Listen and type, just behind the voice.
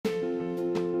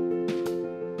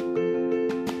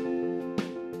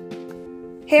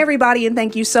Hey everybody, and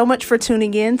thank you so much for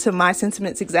tuning in to My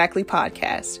Sentiments Exactly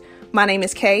podcast. My name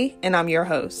is Kay, and I'm your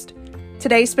host.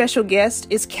 Today's special guest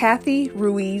is Kathy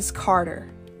Ruiz Carter.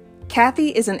 Kathy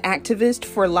is an activist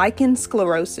for lichen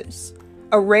sclerosis,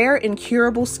 a rare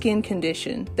incurable skin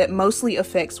condition that mostly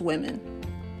affects women.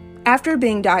 After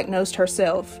being diagnosed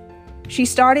herself, she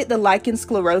started the Lichen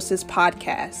Sclerosis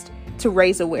podcast to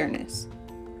raise awareness.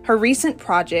 Her recent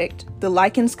project, the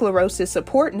Lichen Sclerosis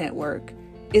Support Network,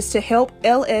 is to help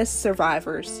LS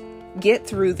survivors get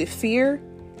through the fear,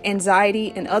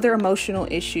 anxiety, and other emotional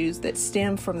issues that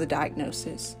stem from the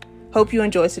diagnosis. Hope you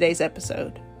enjoy today's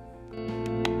episode.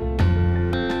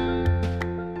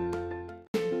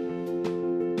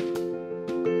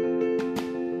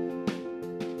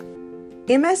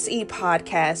 MSE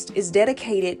Podcast is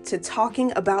dedicated to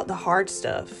talking about the hard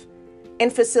stuff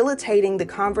and facilitating the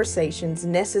conversations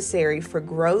necessary for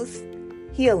growth,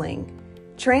 healing,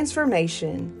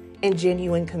 transformation, and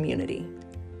genuine community.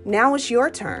 Now it's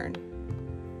your turn.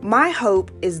 My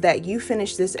hope is that you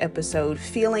finish this episode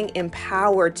feeling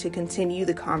empowered to continue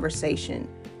the conversation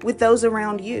with those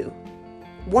around you.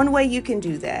 One way you can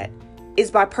do that is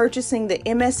by purchasing the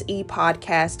MSE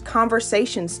Podcast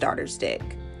Conversation Starters deck,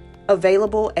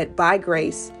 available at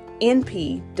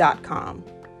bygracenp.com.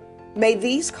 May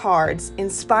these cards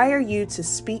inspire you to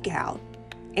speak out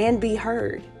and be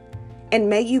heard. And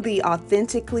may you be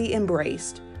authentically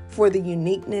embraced for the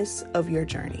uniqueness of your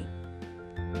journey.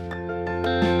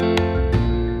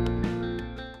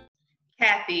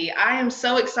 Kathy, I am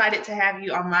so excited to have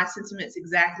you on My Sentiments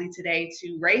Exactly today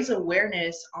to raise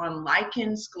awareness on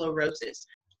lichen sclerosis.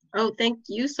 Oh, thank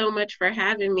you so much for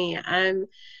having me. I'm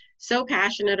so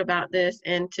passionate about this,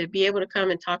 and to be able to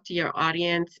come and talk to your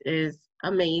audience is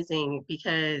amazing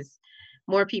because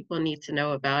more people need to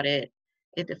know about it.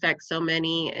 It affects so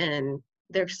many and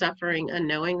they're suffering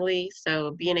unknowingly.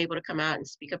 So being able to come out and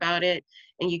speak about it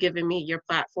and you giving me your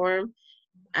platform,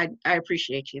 I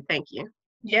appreciate you. Thank you.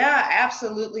 Yeah,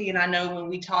 absolutely. And I know when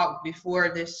we talked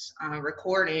before this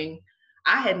recording,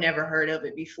 I had never heard of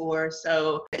it before.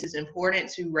 So it is important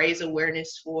to raise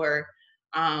awareness for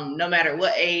no matter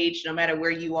what age, no matter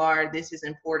where you are. This is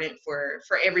important for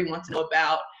everyone to know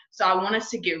about. So I want us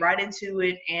to get right into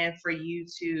it and for you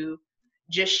to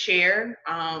just share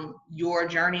your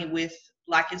journey with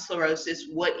lichen sclerosis.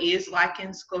 What is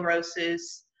lichen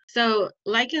sclerosis? So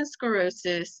lichen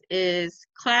sclerosis is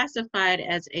classified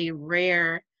as a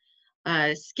rare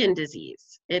skin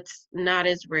disease. It's not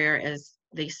as rare as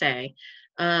they say.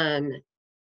 And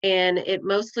it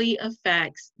mostly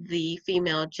affects the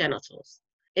female genitals.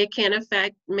 It can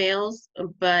affect males,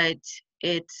 but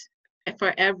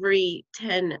for every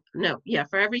 10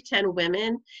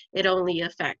 women, it only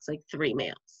affects like 3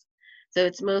 males. So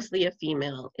it's mostly a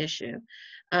female issue.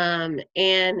 And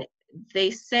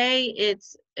they say it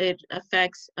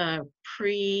affects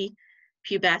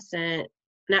prepubescent,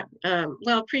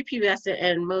 prepubescent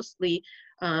and mostly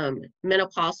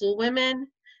menopausal women.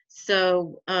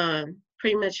 So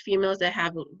pretty much females that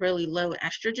have really low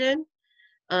estrogen.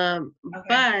 Okay.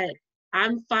 But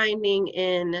I'm finding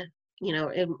in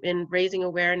raising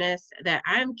awareness that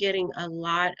I'm getting a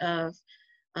lot of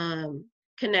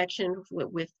connection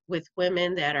with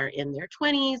women that are in their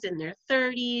 20s and their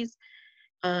 30s,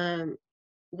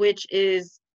 which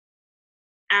is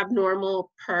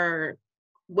abnormal per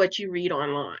what you read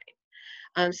online.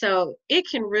 So it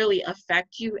can really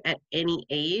affect you at any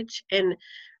age. And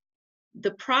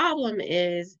the problem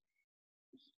is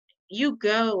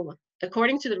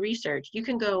according to the research, you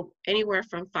can go anywhere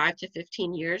from 5 to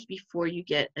 15 years before you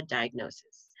get a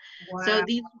diagnosis. Wow.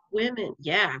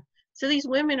 So these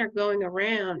women are going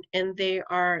around and they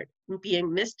are being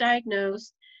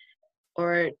misdiagnosed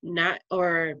or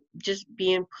just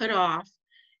being put off,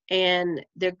 and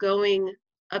they're going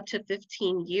up to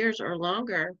 15 years or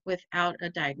longer without a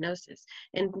diagnosis.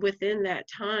 And within that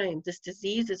time, this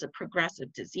disease is a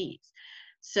progressive disease.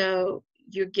 So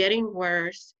you're getting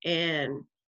worse and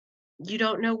you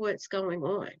don't know what's going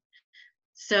on.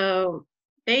 So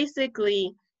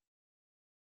basically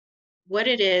what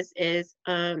it is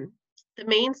the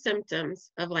main symptoms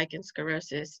of lichen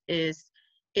sclerosis is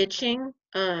itching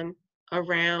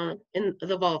around in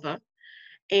the vulva,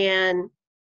 and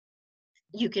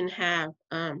you can have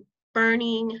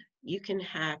burning, you can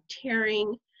have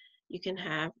tearing, you can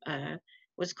have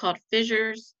what's called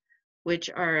fissures, which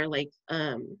are like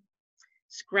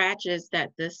scratches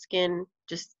that the skin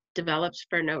just develops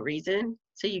for no reason.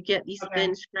 So you get these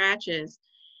thin scratches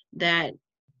that,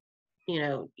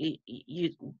 you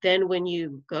then when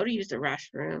you go to use the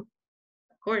restroom,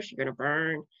 of course you're going to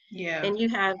burn. Yeah. And you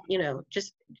have,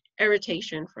 just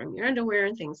irritation from your underwear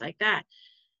and things like that.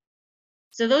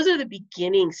 So those are the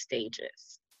beginning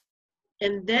stages.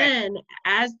 And Okay. then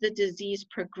as the disease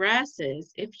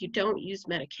progresses, if you don't use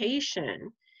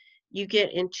medication, you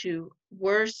get into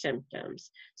worse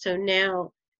symptoms. So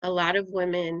now a lot of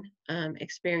women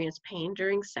experience pain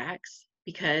during sex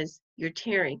because you're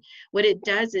tearing. What it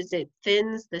does is it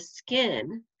thins the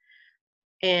skin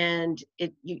and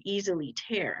you easily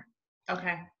tear.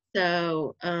 Okay.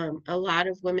 So a lot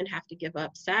of women have to give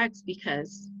up sex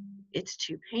because it's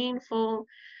too painful.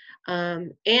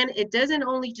 And it doesn't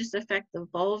only just affect the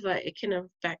vulva, it can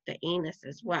affect the anus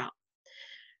as well.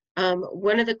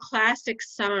 One of the classic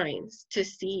signs to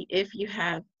see if you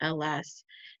have LS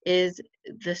is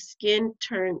the skin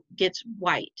gets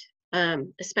white,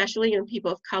 especially in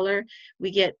people of color.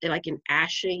 We get like an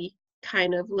ashy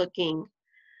kind of looking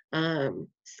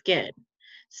skin.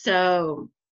 So,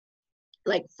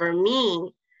 like for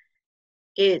me,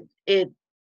 it it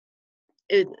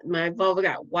my vulva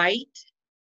got white,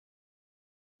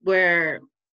 where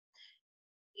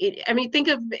I mean, think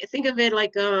of it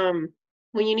like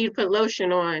when you need to put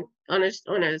lotion on a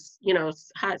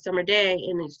hot summer day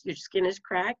and your skin is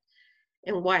cracked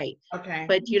and white. Okay.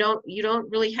 But you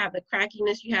don't really have the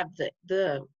crackiness. You have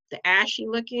the ashy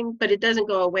looking, but it doesn't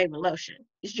go away with lotion.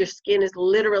 It's your skin is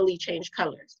literally changed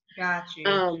colors. Got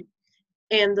you.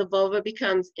 And the vulva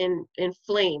becomes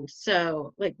inflamed.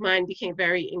 So like mine became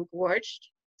very engorged.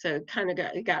 So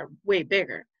it got way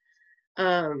bigger.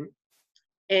 And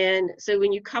so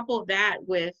when you couple that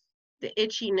with the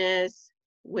itchiness,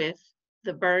 with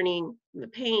the burning, the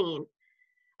pain,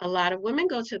 a lot of women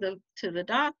go to the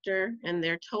doctor and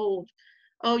they're told,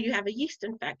 oh, you have a yeast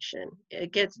infection.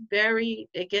 It gets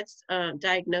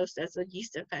diagnosed as a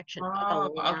yeast infection a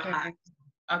Oh, okay. lot.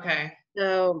 Okay.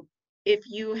 So if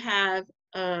you have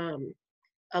a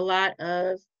lot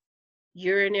of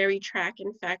urinary tract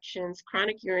infections,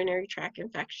 chronic urinary tract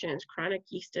infections, chronic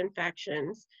yeast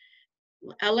infections,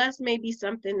 LS may be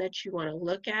something that you want to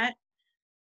look at.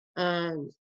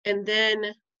 And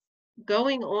then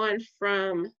going on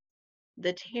from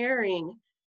the tearing,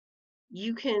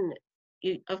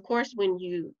 of course, when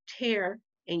you tear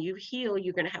and you heal,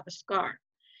 you're going to have a scar.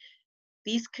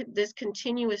 This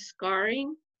continuous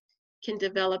scarring can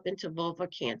develop into vulvar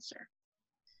cancer.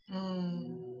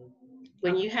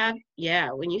 When you have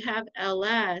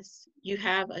LS, you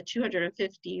have a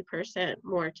 250%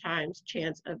 more times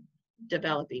chance of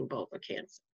developing vulvar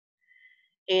cancer.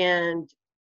 And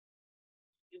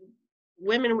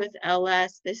women with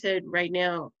LS, they said right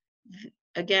now,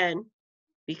 again,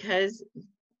 because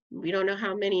we don't know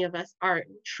how many of us are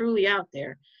truly out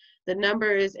there, the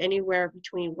number is anywhere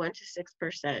between 1% to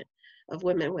 6% of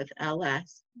women with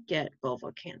LS get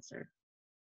vulval cancer.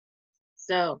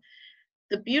 So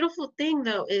the beautiful thing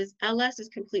though is LS is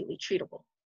completely treatable.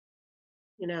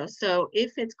 So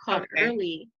if it's caught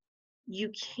early, you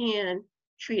can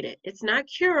treat it. It's not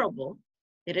curable.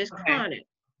 It is chronic.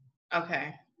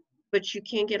 Okay. But you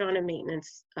can get on a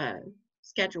maintenance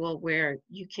schedule where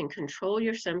you can control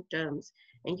your symptoms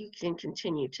and you can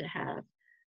continue to have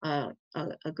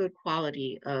a good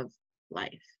quality of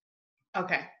life.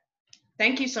 Okay.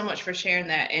 Thank you so much for sharing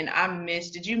that. And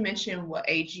did you mention what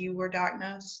age you were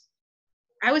diagnosed?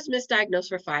 I was misdiagnosed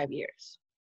for 5 years.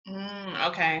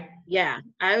 Okay. Yeah,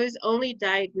 I was only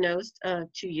diagnosed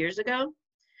 2 years ago.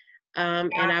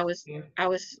 And I was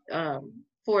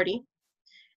 40.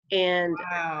 And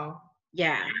wow.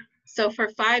 Yeah. So for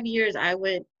 5 years, I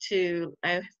went to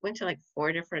like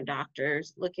 4 different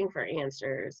doctors looking for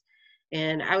answers,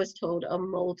 and I was told a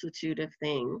multitude of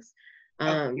things.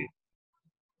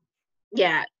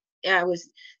 Yeah, I was.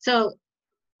 So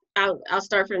I'll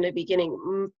start from the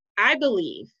beginning. I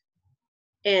believe,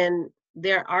 and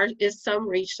there is some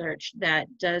research that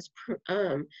does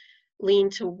lean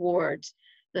towards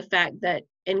the fact that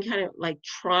any kind of like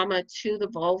trauma to the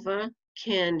vulva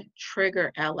can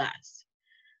trigger LS.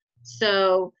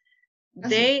 So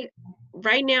right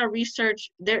now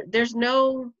research there's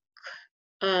no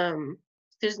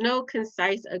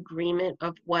concise agreement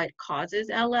of what causes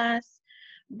LS,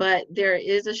 but there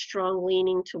is a strong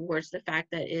leaning towards the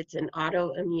fact that it's an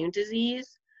autoimmune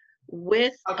disease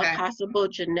with a possible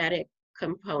genetic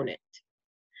component.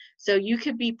 So you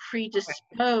could be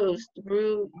predisposed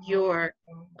through your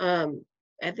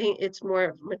I think it's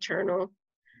more maternal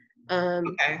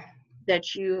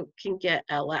that you can get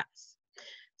LS.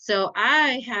 So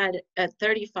at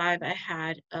 35, I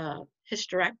had a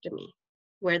hysterectomy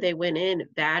where they went in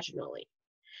vaginally,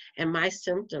 and my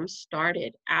symptoms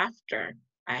started after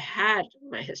I had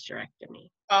my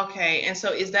hysterectomy. Okay, and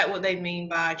so is that what they mean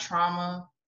by trauma?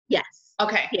 Yes.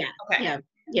 Okay. Yeah. Okay.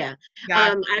 Yeah.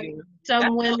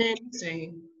 Some women.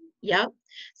 Yep.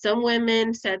 Some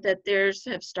women said that theirs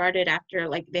have started after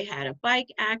like they had a bike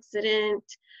accident,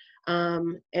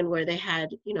 and where they had,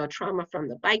 trauma from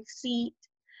the bike seat.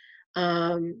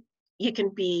 It can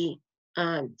be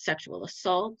sexual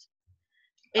assault,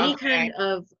 any Okay. kind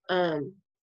of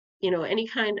any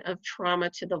kind of trauma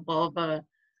to the vulva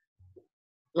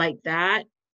like that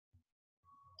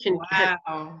can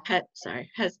Wow.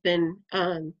 has been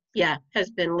has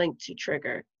been linked to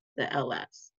trigger the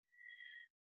LS.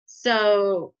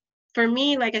 So for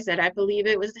me, like I said, I believe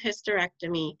it was a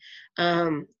hysterectomy.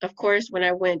 Of course, when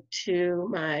I went to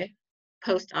my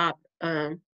post-op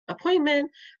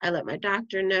appointment, I let my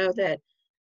doctor know that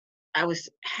I was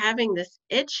having this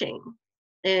itching,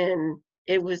 and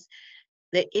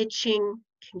the itching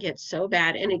can get so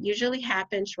bad, and it usually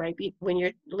happens right when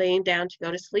you're laying down to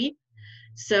go to sleep.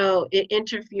 So it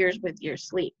interferes with your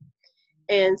sleep.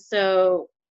 And so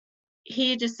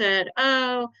he just said,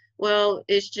 oh, well,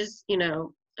 it's just,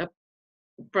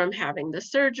 from having the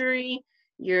surgery,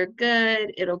 you're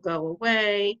good, it'll go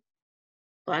away,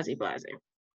 blasey, blasey.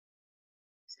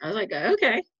 So I was like,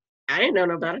 okay, I didn't know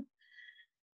no better.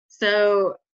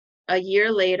 So a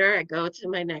year later, I go to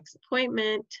my next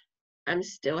appointment. I'm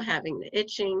still having the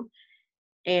itching,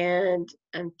 and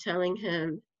I'm telling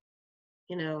him,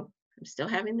 I'm still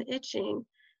having the itching.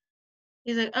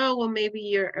 He's like, oh, well, maybe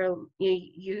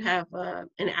you have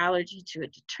an allergy to a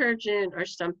detergent or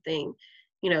something,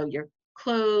 your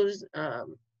clothes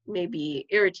may be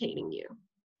irritating you.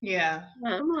 Yeah.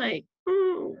 I'm like,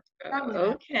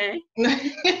 okay. Yeah.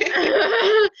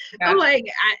 I'm like,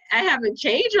 I haven't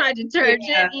changed my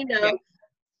detergent, Yeah.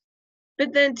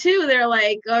 But then too, they're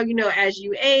like, oh, as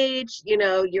you age,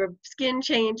 your skin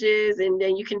changes and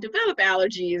then you can develop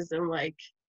allergies. I'm like,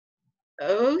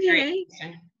 okay.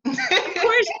 Of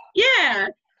course, yeah.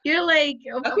 You're like,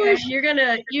 of Okay. course, you're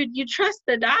gonna you trust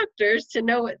the doctors to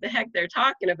know what the heck they're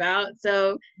talking about,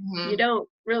 so you don't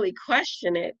really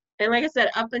question it. And like I said,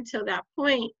 up until that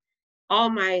point, all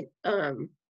my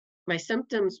my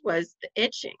symptoms was the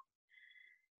itching.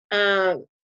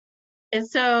 And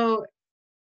so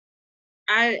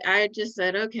I just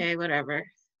said, okay, whatever.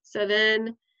 So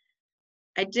then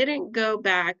I didn't go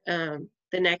back the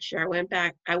next year.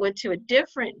 I went to a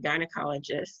different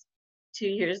gynecologist 2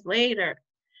 years later.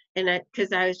 And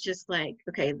because I was just like,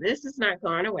 okay, this is not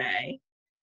going away.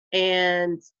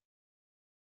 And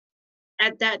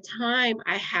at that time,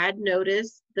 I had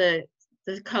noticed the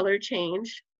color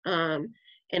change, and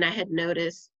I had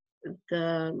noticed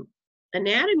the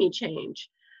anatomy change,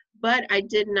 but I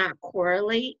did not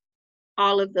correlate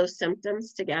all of those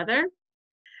symptoms together.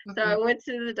 So I went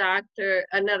to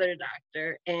another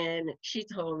doctor, and she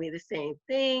told me the same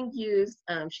thing.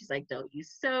 She's like, don't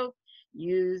use soap,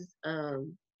 use,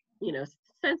 you know,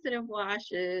 sensitive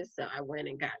washes. So I went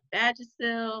and got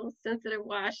Vagisil, sensitive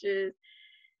washes.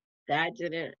 That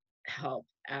didn't help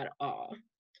at all.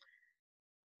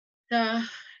 So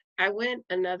I went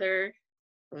another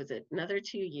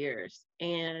 2 years,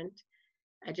 and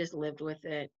I just lived with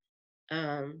it.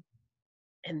 And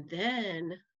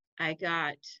then I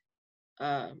got,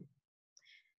 um,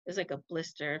 it was like a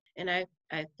blister, and I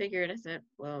figured, I said,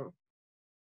 well,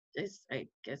 I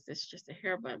guess it's just a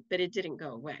hair bump, but it didn't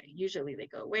go away. Usually they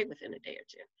go away within a day or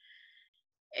two.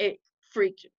 It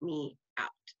freaked me out.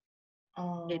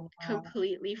 It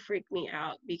completely freaked me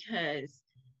out because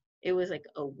it was like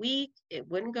a week, it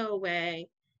wouldn't go away,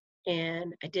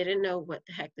 and I didn't know what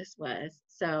the heck this was.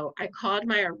 So I called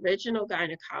my original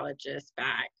gynecologist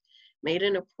back, made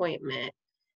an appointment,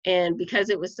 and because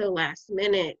it was so last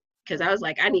minute, because I was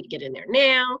like, I need to get in there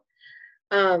now,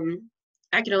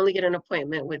 I could only get an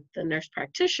appointment with the nurse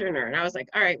practitioner. And I was like,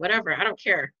 all right, whatever, I don't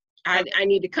care. I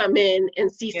need to come in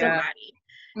and see somebody,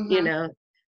 you know.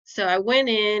 So I went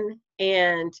in,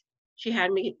 and she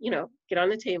had me, get on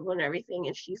the table and everything,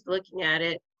 and she's looking at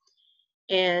it,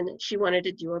 and she wanted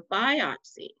to do a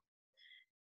biopsy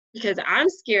because I'm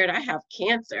scared I have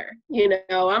cancer.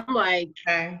 I'm like,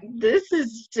 this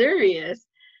is serious.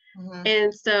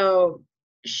 And so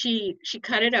she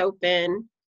cut it open,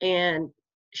 and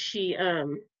she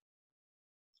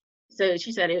so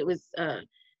she said it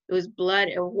was blood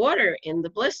and water in the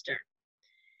blister.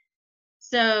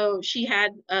 So she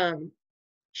had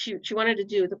she wanted to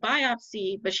do the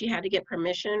biopsy, but she had to get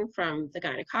permission from the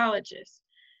gynecologist.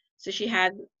 So she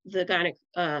had the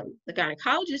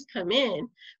gynecologist come in,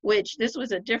 which this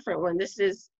was a different one. This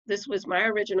was my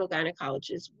original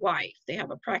gynecologist's wife. They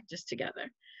have a practice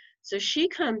together. So she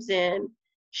comes in,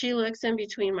 she looks in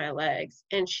between my legs,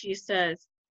 and she says,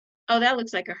 oh, that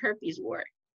looks like a herpes wart.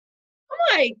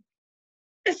 I'm like,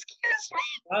 excuse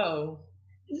me? Oh.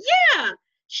 Yeah.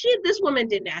 This woman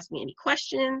didn't ask me any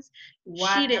questions.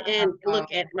 Wow. She didn't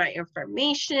look at my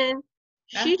information.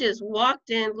 She just walked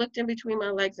in, looked in between my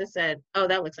legs and said, "Oh,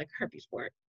 that looks like herpes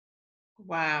wart."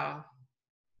 Wow.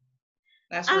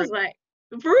 That's I rude. was like,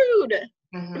 rude,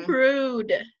 Mm-hmm.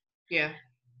 rude. Yeah.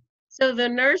 So the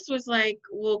nurse was like,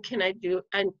 well,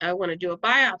 I want to do a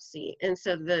biopsy. And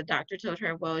so the doctor told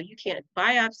her, well, you can't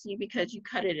biopsy because you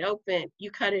cut it open.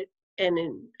 You cut it, and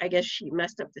then I guess she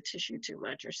messed up the tissue too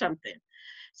much or something.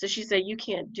 So she said, you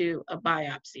can't do a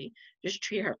biopsy. Just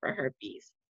treat her for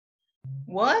herpes.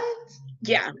 What?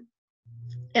 Yeah.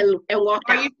 And walked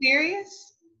out. Are you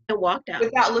serious? And walked out.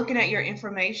 Without looking at your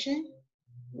information?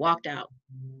 Walked out.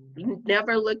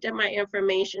 Never looked at my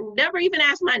information. Never even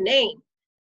asked my name.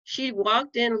 She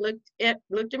walked in,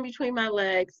 looked in between my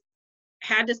legs,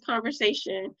 had this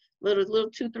conversation, little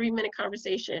 2-3 minute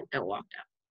conversation, and walked out.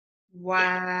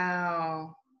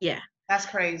 Wow. Yeah. That's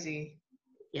crazy.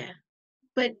 Yeah.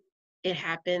 But it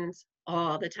happens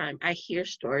all the time. I hear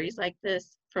stories like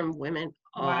this from women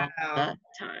all the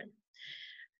time.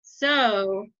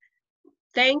 So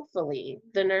thankfully,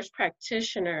 the nurse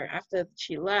practitioner, after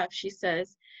she left, she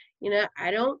says,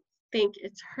 I don't think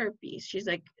it's herpes. She's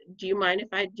like, do you mind if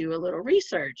I do a little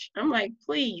research? I'm like,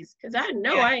 please, because I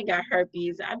know I ain't got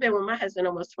herpes. I've been with my husband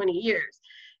almost 20 years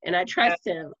and I trust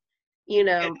him,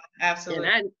 absolutely.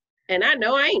 And I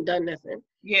know I ain't done nothing.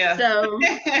 Yeah.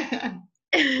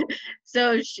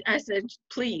 So I said,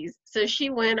 please. So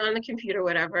she went on the computer,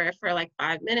 whatever, for like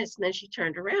 5 minutes. And then she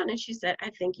turned around and she said,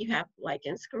 I think you have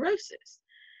lichen sclerosis.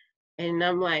 And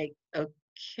I'm like,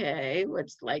 okay,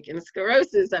 what's lichen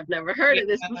sclerosis? I've never heard of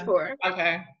this before.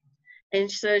 Okay. And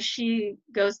so she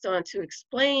goes on to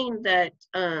explain that,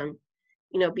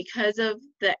 because of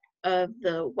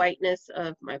the whiteness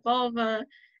of my vulva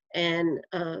and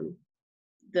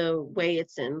the way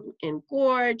it's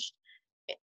engorged,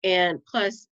 and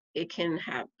plus it can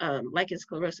have lichen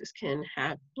sclerosis can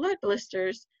have blood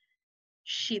blisters.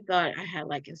 She thought I had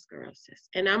lichen sclerosis,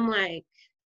 and I'm like,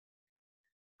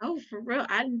 oh, for real?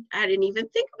 I didn't even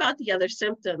think about the other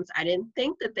symptoms. I didn't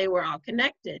think that they were all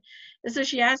connected. And so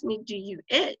she asked me, do you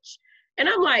itch? And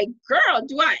I'm like, girl,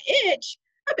 do I itch?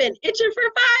 I've been itching for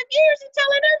 5 years and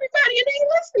telling everybody and they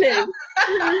listening.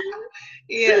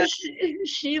 Yeah. So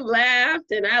she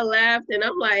laughed and I laughed and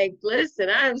I'm like,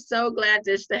 listen, I'm so glad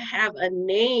just to have a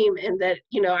name and that,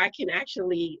 I can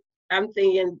actually, I'm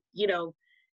thinking,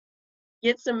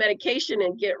 get some medication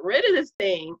and get rid of this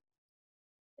thing.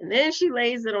 And then she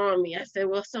lays it on me. I said,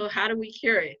 well, so how do we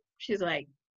cure it? She's like,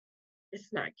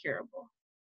 it's not curable.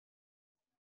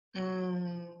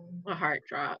 My heart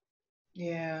dropped.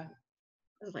 Yeah.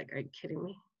 I was like, are you kidding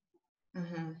me?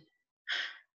 Mm-hmm.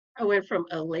 I went from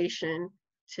elation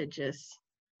to just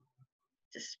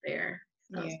despair.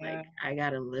 I was like, I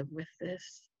gotta live with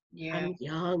this. Yeah. I'm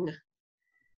young.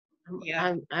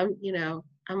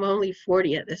 I'm only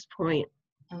 40 at this point.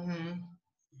 Mm-hmm.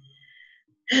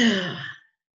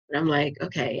 But I'm like,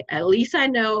 okay, at least I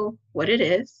know what it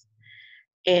is.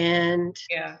 And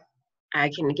I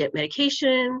can get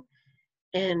medication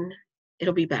and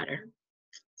it'll be better.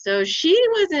 So she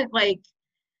didn't make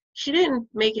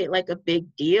it like a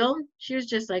big deal. She was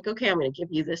just like, okay, I'm going to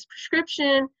give you this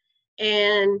prescription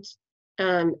and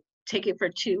take it for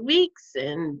 2 weeks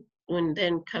and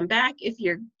then come back. If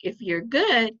you're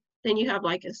good, then you have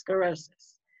lichen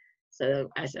sclerosis. So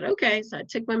I said, okay. So I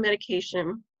took my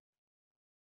medication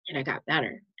and I got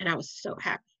better and I was so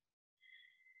happy.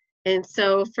 And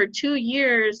so for 2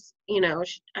 years,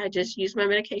 I just used my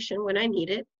medication when I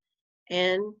needed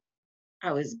and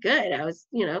I was good. I was,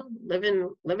 living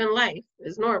life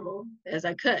as normal as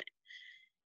I could.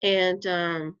 And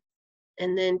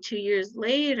then 2 years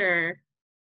later,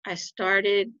 I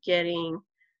started getting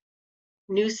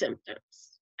new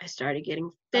symptoms. I started getting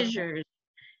fissures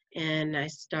and I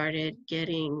started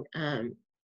getting,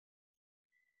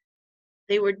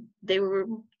 they were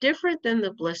different than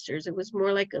the blisters. It was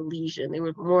more like a lesion. It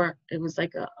was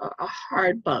like a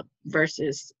hard bump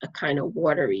versus a kind of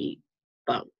watery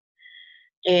bump.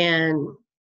 And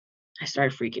I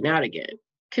started freaking out again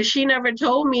because she never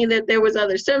told me that there was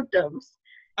other symptoms,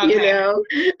 And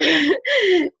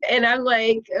I'm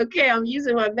like, okay, I'm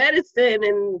using my medicine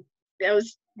and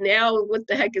now what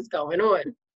the heck is going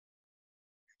on?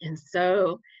 And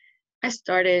so I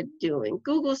started doing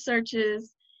Google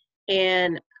searches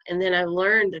and then I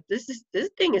learned that this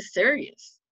thing is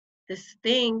serious. This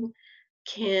thing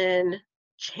can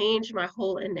change my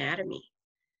whole anatomy.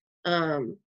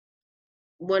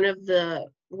 One of the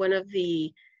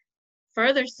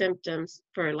further symptoms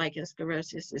for lichen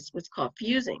sclerosis is what's called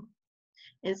fusing.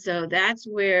 And so that's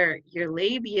where your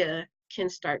labia can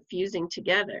start fusing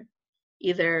together.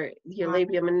 Either your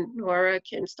labia minora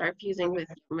can start fusing with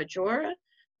majora,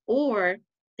 or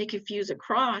they could fuse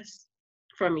across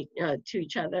from to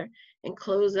each other and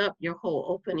close up your whole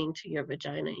opening to your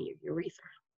vagina and your urethra.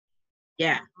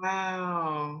 Yeah.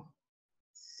 Wow.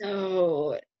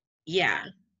 So, yeah.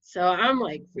 So I'm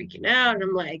like freaking out.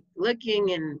 I'm like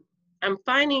looking, and I'm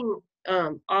finding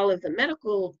all of the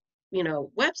medical,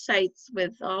 websites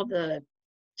with all the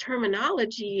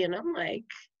terminology, and I'm like,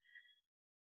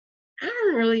 I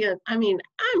don't really,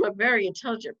 I'm a very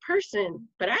intelligent person,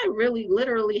 but I really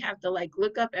literally have to like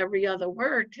look up every other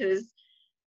word, because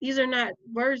these are not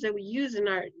words that we use in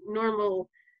our normal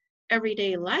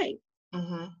everyday life.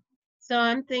 Mm-hmm. So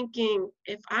I'm thinking,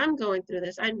 if I'm going through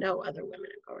this, I know other women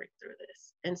are going through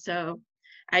this. And so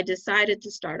I decided to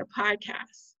start a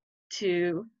podcast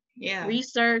to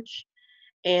research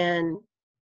and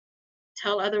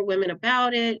tell other women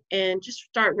about it and just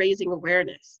start raising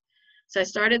awareness. So I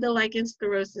started the Lichen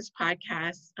Sclerosus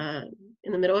podcast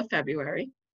in the middle of February.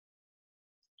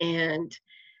 And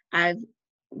I've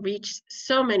reached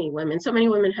so many women. So many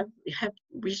women have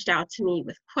reached out to me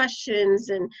with questions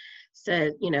and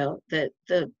said, that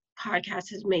the podcast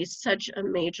has made such a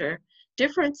major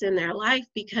difference in their life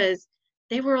because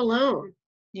they were alone.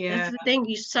 Yeah. That's the thing.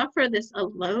 You suffer this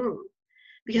alone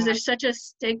because there's such a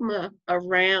stigma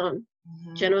around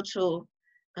genital,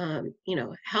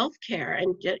 healthcare.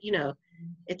 And,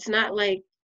 it's not like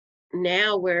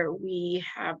now where we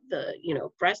have the,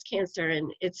 breast cancer,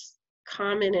 and it's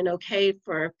common and okay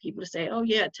for people to say, oh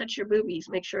yeah, touch your boobies,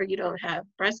 make sure you don't have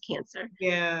breast cancer.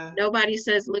 Yeah. Nobody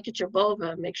says, look at your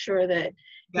vulva, make sure that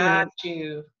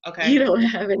you don't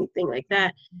have anything like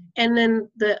that. And then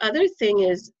the other thing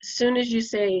is, as soon as you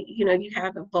say, you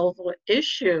have a vulval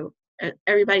issue,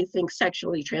 everybody thinks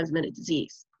sexually transmitted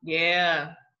disease.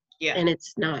 Yeah. And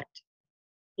it's not.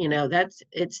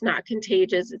 It's not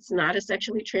contagious. It's not a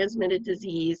sexually transmitted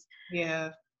disease.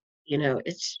 Yeah.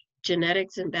 It's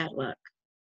genetics and bad luck,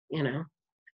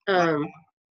 Wow.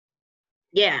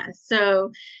 Yeah.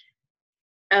 So,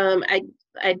 I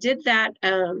did that.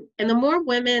 And the more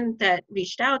women that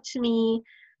reached out to me,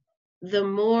 the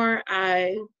more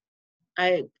I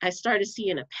started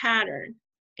seeing a pattern.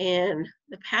 And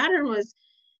the pattern was,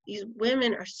 these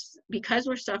women are, because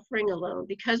we're suffering alone,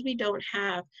 because we don't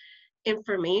have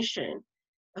information,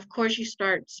 of course you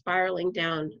start spiraling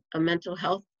down a mental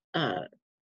health,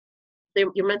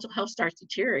 your mental health starts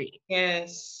deteriorating.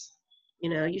 Yes.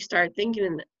 You start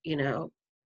thinking,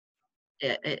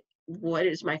 what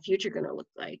is my future going to look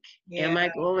like? Am I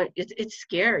going, it's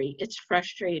scary, it's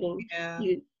frustrating.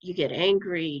 You get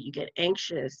angry, you get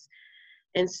anxious.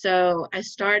 And so I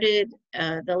started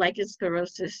the Lichen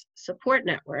Sclerosus Support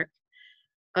Network.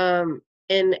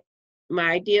 And my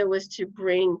idea was to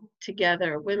bring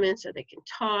together women so they can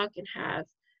talk and have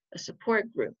a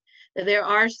support group. Now, there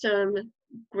are some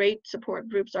great support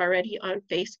groups already on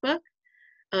Facebook,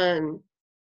 and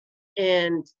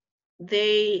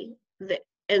they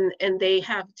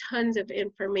have tons of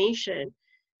information.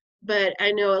 But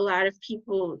I know a lot of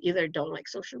people either don't like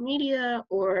social media,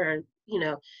 or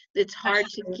it's hard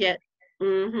to get,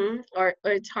 or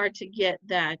it's hard to get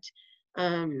that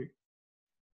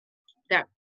that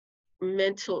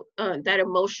mental, that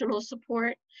emotional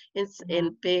support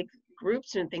in big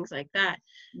groups and things like that.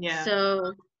 Yeah.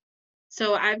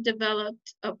 So I've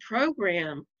developed a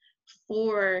program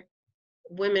for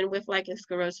women with lichen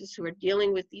sclerosus who are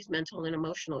dealing with these mental and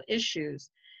emotional issues.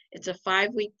 It's a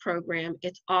 5-week program.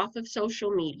 It's off of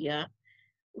social media,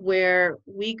 where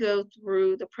we go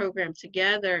through the program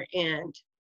together and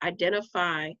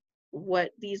identify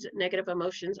what these negative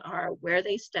emotions are, where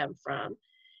they stem from.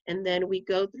 And then we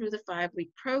go through the 5-week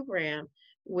program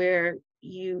where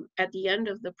at the end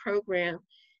of the program,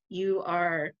 you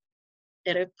are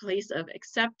at a place of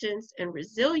acceptance and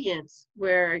resilience,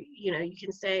 where you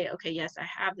can say, okay, yes, I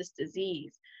have this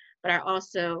disease, but I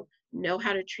also know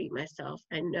how to treat myself.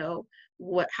 I know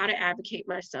how to advocate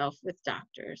myself with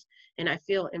doctors, and I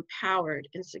feel empowered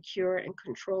and secure and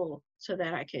control, so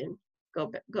that I can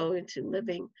go into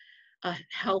living a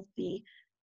healthy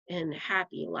and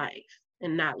happy life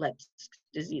and not let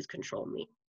disease control me.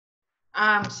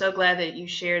 I'm so glad that you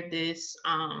shared this.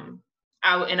 You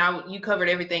covered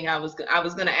everything I was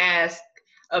going to ask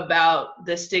about,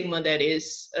 the stigma that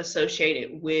is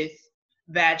associated with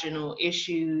vaginal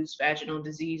issues, vaginal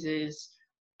diseases,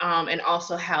 and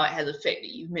also how it has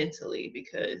affected you mentally,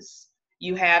 because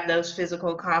you have those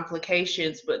physical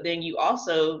complications, but then you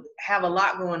also have a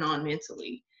lot going on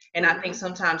mentally. And I think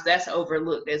sometimes that's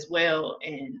overlooked as well.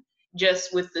 And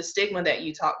just with the stigma that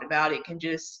you talked about, it can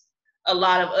just, a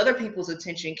lot of other people's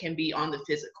attention can be on the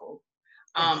physical.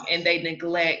 and they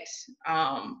neglect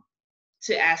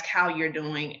to ask how you're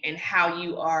doing and how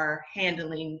you are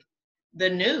handling the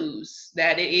news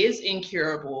that it is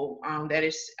incurable. That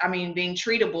is, I mean, being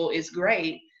treatable is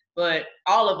great, but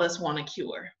all of us want a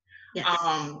cure. Yes.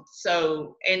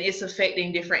 So, and it's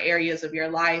affecting different areas of your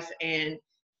life. And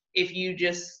if you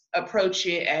just approach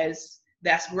it as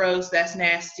that's gross, that's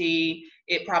nasty,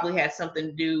 it probably had something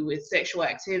to do with sexual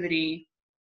activity,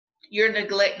 you're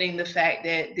neglecting the fact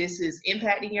that this is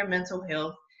impacting your mental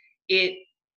health. It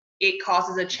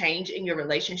causes a change in your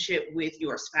relationship with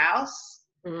your spouse,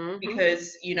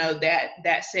 because you know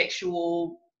that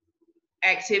sexual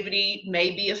activity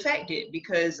may be affected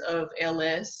because of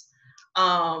LS.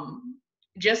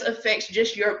 Just affects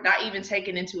just your, not even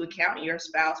taking into account your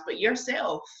spouse, but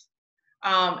yourself,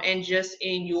 and just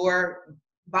in your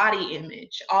body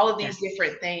image, all of these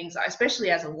different things, especially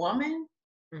as a woman.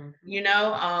 You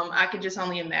know, I can just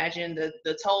only imagine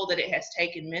the toll that it has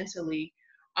taken mentally.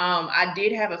 I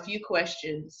did have a few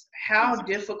questions. How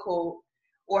difficult,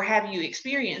 or have you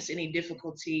experienced any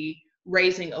difficulty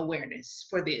raising awareness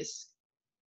for this?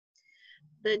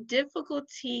 The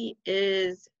difficulty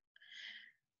is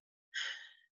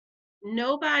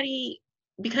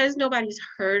because nobody's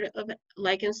heard of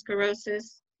lichen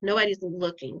sclerosis, nobody's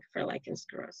looking for lichen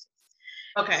sclerosis.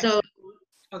 Okay. So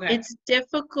it's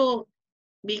difficult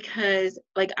because,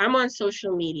 like, I'm on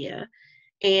social media,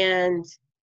 and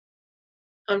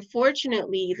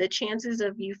unfortunately, the chances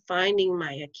of you finding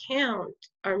my account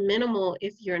are minimal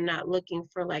if you're not looking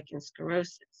for lichen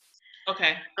sclerosis.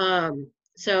 Okay.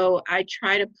 So I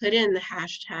try to put in the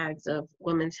hashtags of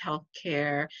women's health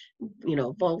care, you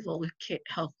know, vulval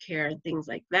health care, things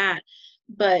like that.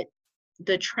 But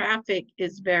the traffic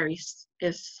is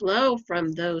slow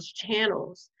from those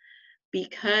channels,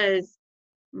 because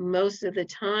most of the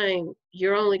time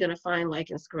you're only going to find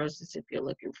lichen sclerosis if you're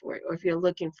looking for it, or if you're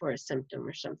looking for a symptom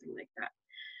or something like that.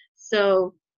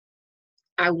 So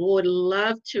I would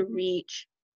love to reach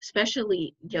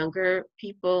especially younger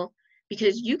people,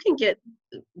 because you can get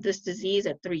this disease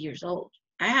at 3 years old.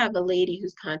 I have a lady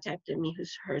who's contacted me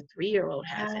whose her 3-year-old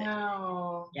has it.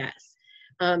 Yes.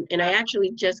 And I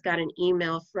actually just got an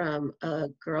email from a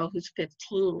girl who's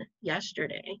 15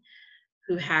 yesterday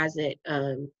who has it,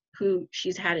 who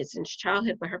she's had it since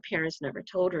childhood, but her parents never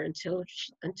told her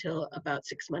until about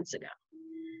 6 months ago,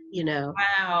 you know?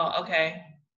 Wow, okay.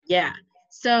 Yeah.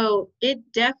 So it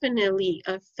definitely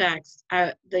affects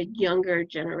the younger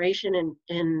generation.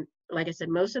 And like I said,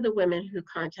 most of the women who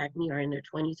contact me are in their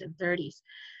 20s and 30s.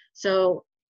 So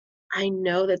I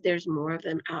know that there's more of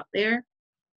them out there.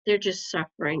 They're just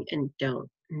suffering and don't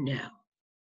know,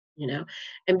 you know?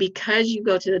 And because you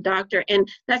go to the doctor, and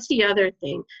that's the other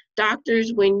thing,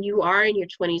 doctors, when you are in your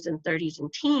 20s and 30s and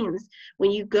teens,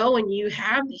 when you go and you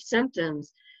have these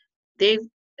symptoms,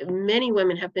 many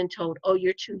women have been told, oh,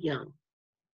 you're too young.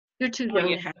 You're too young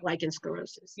to have lichen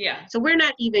sclerosis. Yeah. So we're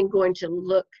not even going to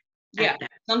look at that.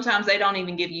 Sometimes they don't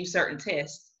even give you certain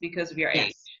tests because of your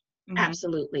age.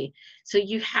 Absolutely. So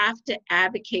you have to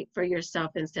advocate for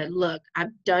yourself and say, look, I've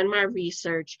done my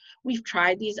research. We've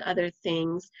tried these other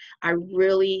things. I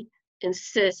really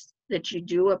insist that you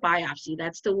do a biopsy.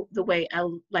 That's the way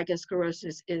lichen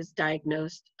sclerosis is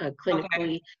diagnosed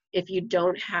clinically. If you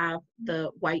don't have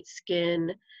the white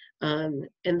skin and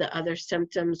the other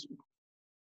symptoms,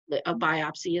 a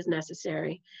biopsy is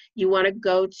necessary. You want to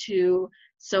go to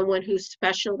someone who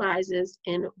specializes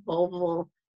in vulval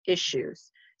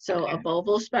issues. So a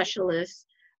vulval specialist,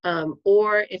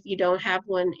 or if you don't have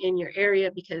one in your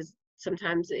area, because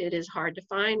sometimes it is hard to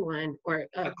find one, or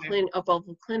a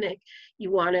vulval clinic,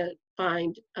 you want to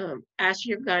find, ask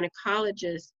your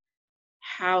gynecologist,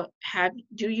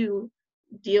 do you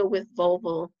deal with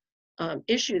vulval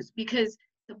issues? Because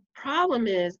the problem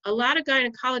is a lot of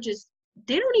gynecologists,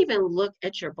 they don't even look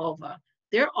at your vulva.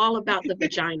 They're all about the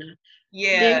vagina.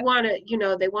 They want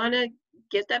to, they want to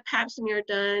get that pap smear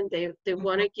done. They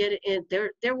want to get it in.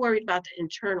 They're worried about the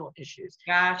internal issues.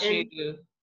 Got you.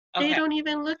 They don't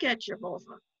even look at your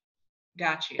vulva.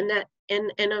 Got you.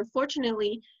 And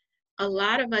unfortunately, a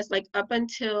lot of us, like up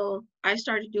until I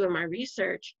started doing my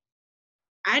research,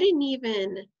 I didn't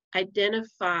even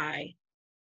identify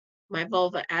my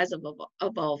vulva as a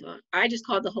vulva. I just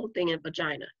called the whole thing a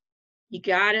vagina. You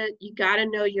gotta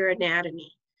know your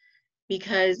anatomy,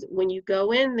 because when you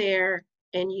go in there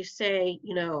and you say,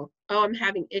 oh, I'm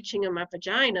having itching in my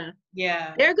vagina,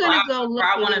 they're gonna go look.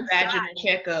 I want a vaginal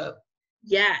checkup.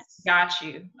 Yes. Got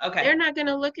you. Okay. They're not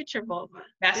gonna look at your vulva.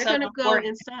 They're gonna go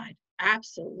inside.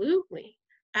 Absolutely.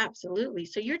 Absolutely.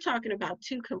 So you're talking about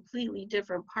two completely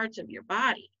different parts of your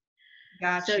body.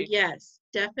 Got you. So yes,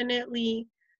 definitely,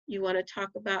 you want to talk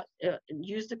about,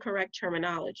 use the correct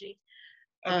terminology.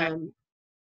 Okay.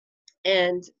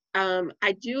 And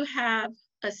I do have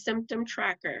a symptom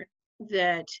tracker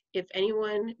that if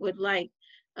anyone would like,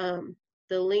 the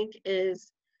link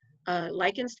is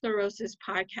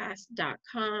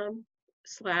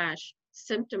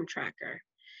lichensclerosis.podcast.com/symptom tracker.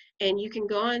 And you can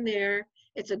go on there.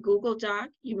 It's a Google Doc.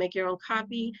 You make your own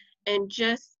copy, and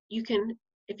just, you can,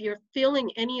 if you're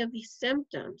feeling any of these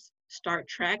symptoms, start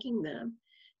tracking them.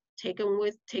 Take it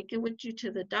with you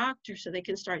to the doctor so they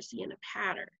can start seeing a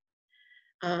pattern.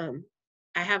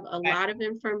 I have a lot of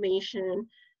information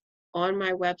on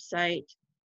my website,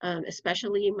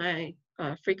 especially my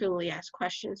frequently asked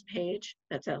questions page.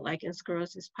 That's at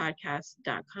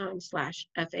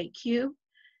lichensclerosis.podcast.com/FAQ.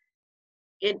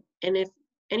 And if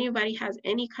anybody has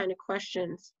any kind of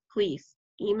questions, please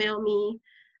email me.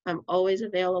 I'm always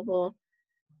available.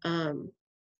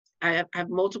 I have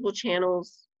multiple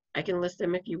channels. I can list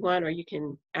them if you want, or you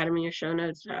can add them in your show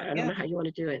notes. I don't know how you want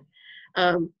to do it.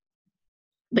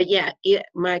 But yeah,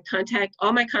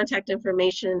 all my contact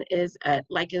information is at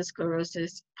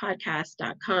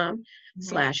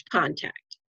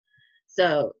lichensclerosis.podcast.com/contact.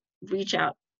 So reach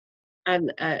out.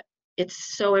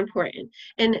 It's so important.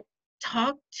 And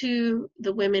talk to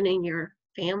the women in your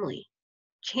family.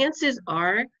 Chances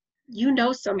are you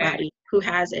know somebody who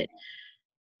has it,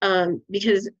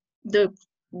 because the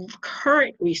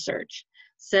current research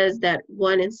says that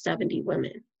 1 in 70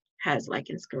 women has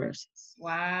lichen sclerosis.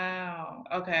 Wow.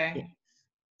 Okay. Yeah.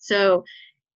 So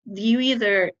you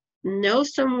either know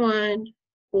someone,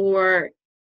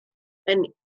 and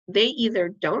they either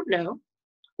don't know,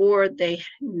 or they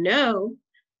know,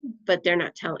 but they're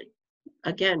not telling,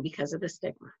 again, because of the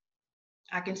stigma.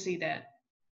 I can see that.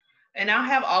 And I'll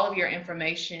have all of your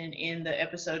information in the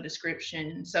episode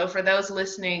description. So for those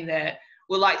listening that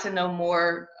would like to know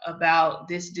more about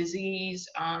this disease,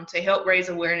 to help raise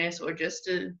awareness, or just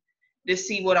to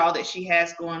see what all that she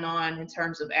has going on in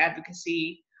terms of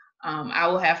advocacy, I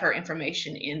will have her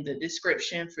information in the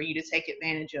description for you to take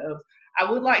advantage of. I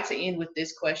would like to end with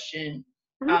this question,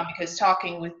 because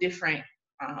talking with different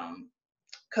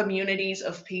communities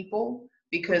of people,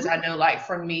 because I know, like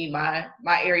for me, my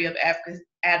area of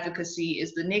advocacy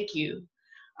is the NICU.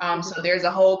 So there's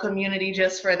a whole community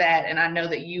just for that. And I know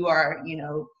that you are,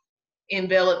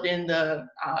 enveloped in the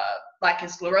lichen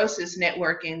sclerosis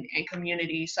network and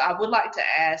community. So I would like to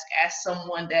ask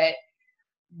someone that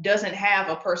doesn't have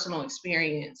a personal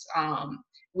experience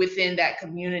within that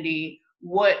community,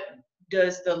 what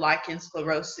does the lichen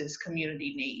sclerosis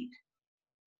community need?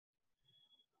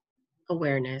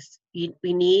 Awareness. We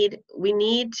need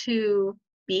to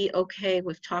be okay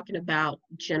with talking about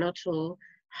genital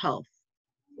health.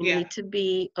 We need to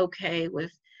be okay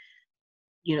with,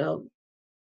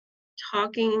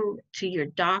 talking to your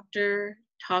doctor,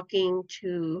 talking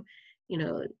to,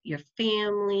 your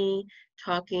family,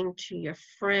 talking to your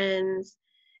friends.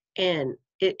 And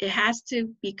it has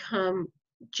to become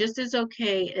just as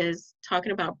okay as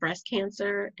talking about breast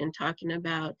cancer and talking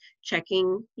about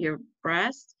checking your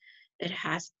breast.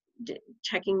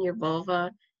 Checking your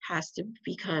vulva has to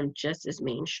become just as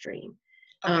mainstream.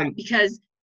 Because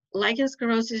lichen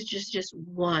sclerosis is just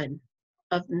one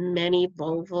of many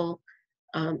vulval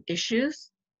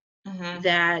issues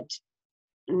that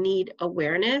need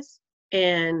awareness,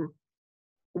 and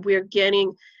we're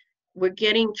getting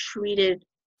treated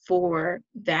for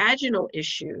vaginal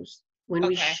issues when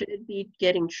we should be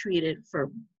getting treated for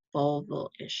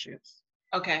vulval issues.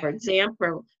 For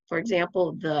example,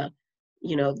 the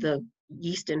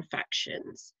yeast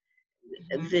infections,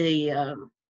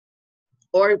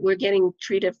 or we're getting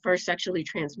treated for sexually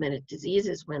transmitted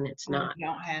diseases when it's not. You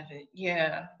don't have it.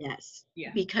 Yeah. Yes.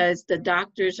 Yeah. Because the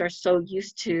doctors are so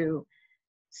used to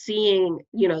seeing,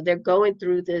 they're going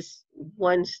through this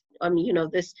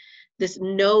this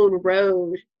known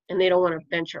road, and they don't want to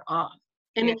venture off.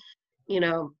 And,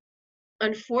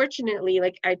 unfortunately,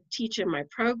 like I teach in my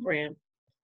program,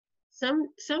 some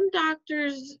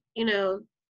doctors,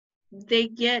 they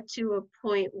get to a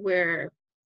point where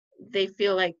they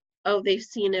feel like, oh, they've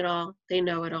seen it all, they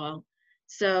know it all.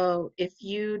 So if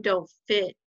you don't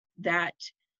fit that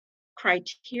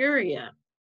criteria,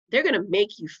 they're going to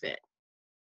make you fit,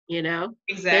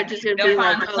 Exactly. They're just going to be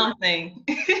like, oh, something.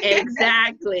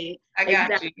 Exactly. I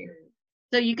got you.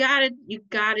 So you gotta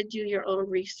do your own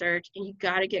research, and you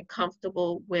gotta get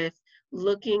comfortable with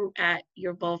looking at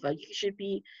your vulva.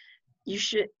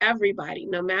 Everybody,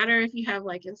 no matter if you have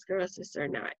lichen sclerosis or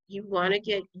not, you want to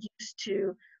get used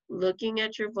to looking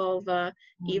at your vulva,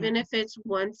 even if it's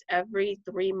once every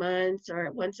 3 months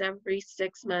or once every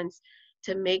 6 months,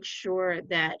 to make sure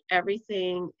that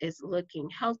everything is looking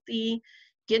healthy.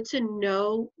 get to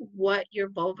know what your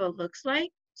vulva looks like,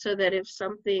 so that if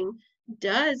something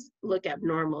does look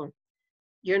abnormal,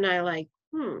 you're not like,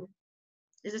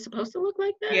 is it supposed to look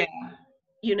like that? Yeah.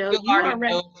 You know, You'll you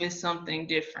already know if it's something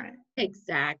different.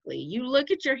 Exactly. You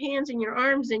look at your hands and your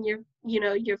arms and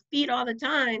your feet all the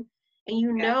time, and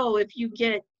you know if you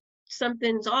get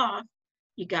something's off,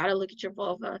 you got to look at your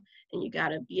vulva and you got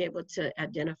to be able to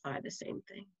identify the same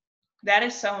thing. That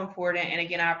is so important. And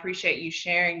again, I appreciate you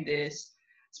sharing this,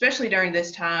 especially during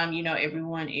this time. You know,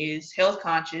 everyone is health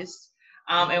conscious.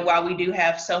 And while we do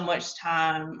have so much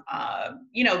time,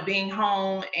 being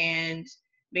home and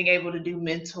being able to do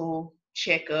mental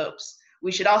checkups,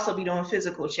 we should also be doing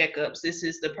physical checkups. This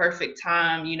is the perfect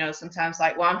time. You know, sometimes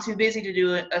like, well, I'm too busy to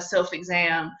do a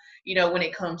self-exam, when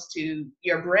it comes to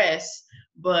your breasts,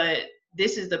 but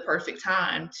this is the perfect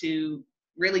time to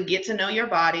really get to know your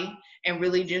body and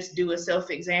really just do a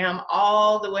self-exam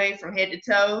all the way from head to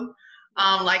toe,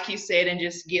 like you said, and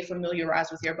just get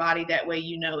familiarized with your body. That way,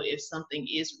 if something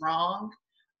is wrong.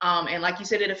 And like you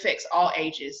said, it affects all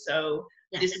ages. So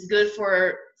this is good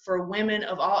for women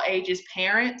of all ages,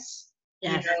 parents,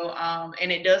 and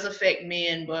it does affect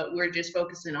men, but we're just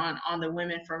focusing on the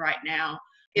women for right now.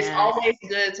 It's always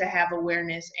good to have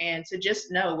awareness and to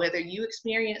just know whether you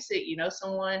experience it,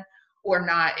 someone or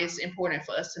not. It's important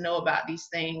for us to know about these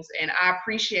things. And I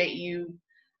appreciate you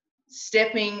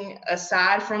stepping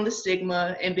aside from the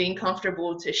stigma and being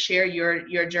comfortable to share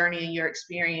your journey and your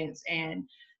experience, and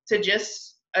to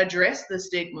just address the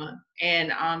stigma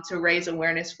and to raise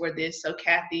awareness for this. So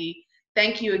Kathy,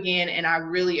 thank you again, and I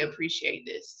really appreciate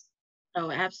this. Oh,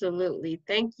 absolutely.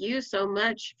 Thank you so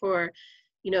much for,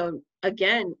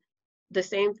 again, the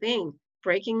same thing,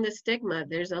 breaking the stigma.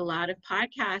 There's a lot of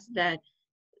podcasts that,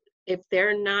 if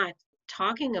they're not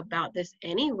talking about this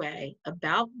anyway,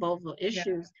 about vulval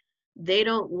issues, they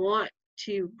don't want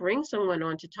to bring someone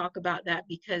on to talk about that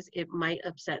because it might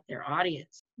upset their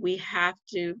audience. We have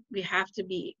to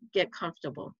get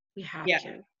comfortable. We have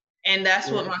to. And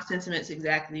that's what My Sentiments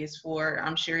exactly is for.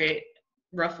 I'm sure it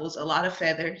ruffles a lot of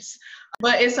feathers,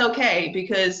 but it's okay,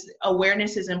 because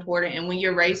awareness is important. And when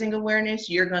you're raising awareness,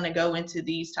 you're going to go into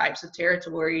these types of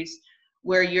territories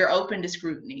where you're open to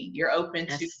scrutiny, you're open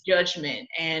to judgment,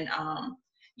 and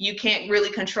you can't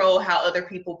really control how other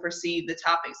people perceive the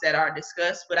topics that are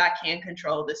discussed, but I can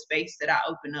control the space that I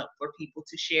open up for people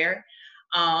to share.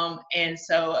 And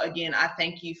so again, I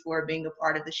thank you for being a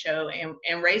part of the show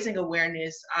and raising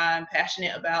awareness. I'm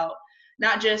passionate about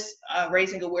not just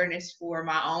raising awareness for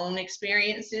my own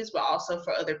experiences, but also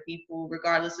for other people,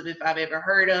 regardless of if I've ever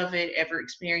heard of it, ever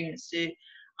experienced it.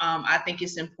 I think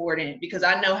it's important because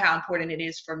I know how important it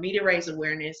is for me to raise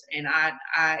awareness, and I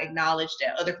acknowledge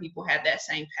that other people have that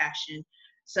same passion.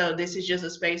 So this is just a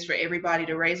space for everybody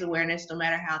to raise awareness, no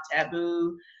matter how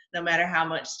taboo, no matter how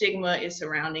much stigma is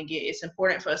surrounding it. It's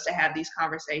important for us to have these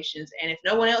conversations. And if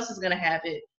no one else is going to have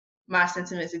it, My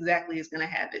Sentiments exactly is going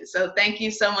to have it. So thank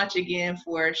you so much again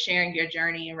for sharing your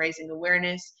journey and raising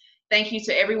awareness. Thank you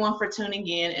to everyone for tuning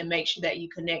in, and make sure that you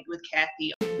connect with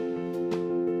Kathy.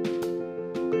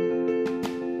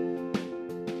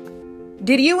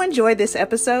 Did you enjoy this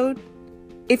episode?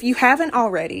 If you haven't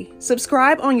already,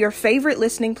 subscribe on your favorite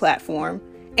listening platform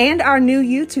and our new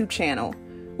YouTube channel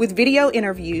with video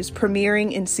interviews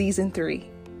premiering in Season 3.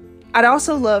 I'd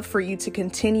also love for you to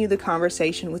continue the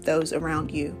conversation with those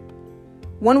around you.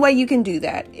 One way you can do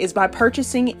that is by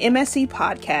purchasing MSE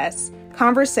Podcast's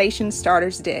Conversation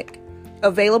Starters Deck,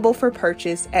 available for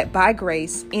purchase at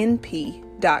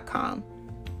bygracenp.com.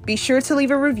 Be sure to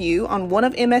leave a review on one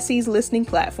of MSE's listening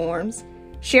platforms,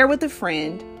 share with a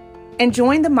friend, and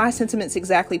join the My Sentiments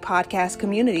Exactly podcast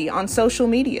community on social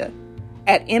media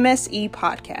at MSE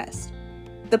Podcast.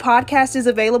 The podcast is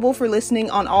available for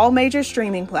listening on all major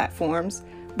streaming platforms,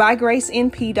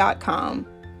 bygracenp.com,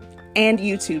 and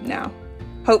YouTube now.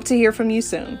 Hope to hear from you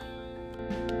soon.